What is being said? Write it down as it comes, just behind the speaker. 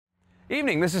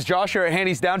Evening, this is Josh here at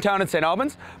Handy's downtown in St.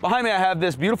 Albans. Behind me I have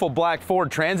this beautiful black Ford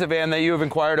Transit van that you have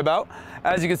inquired about.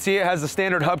 As you can see, it has the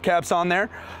standard hubcaps on there.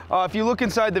 If you look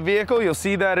inside the vehicle, you'll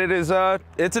see that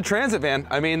it's a transit van.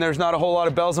 I mean, there's not a whole lot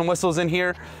of bells and whistles in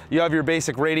here. You have your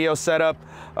basic radio setup.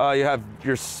 You have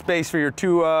your space for your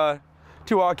two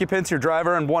occupants, your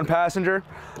driver and one passenger.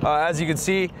 As you can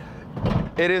see,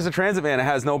 it is a transit van. It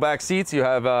has no back seats. You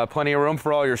have plenty of room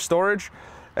for all your storage.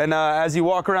 And as you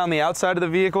walk around the outside of the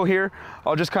vehicle here,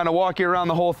 I'll just kind of walk you around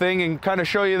the whole thing and kind of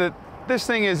show you that this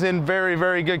thing is in very,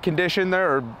 very good condition.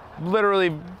 There are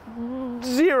literally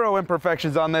zero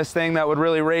imperfections on this thing that would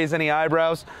really raise any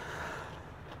eyebrows.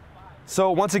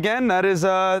 So once again, that is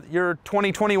your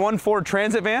 2021 Ford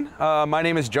Transit van. My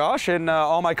name is Josh, and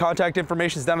all my contact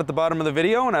information is down at the bottom of the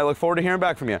video, and I look forward to hearing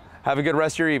back from you. Have a good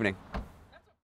rest of your evening.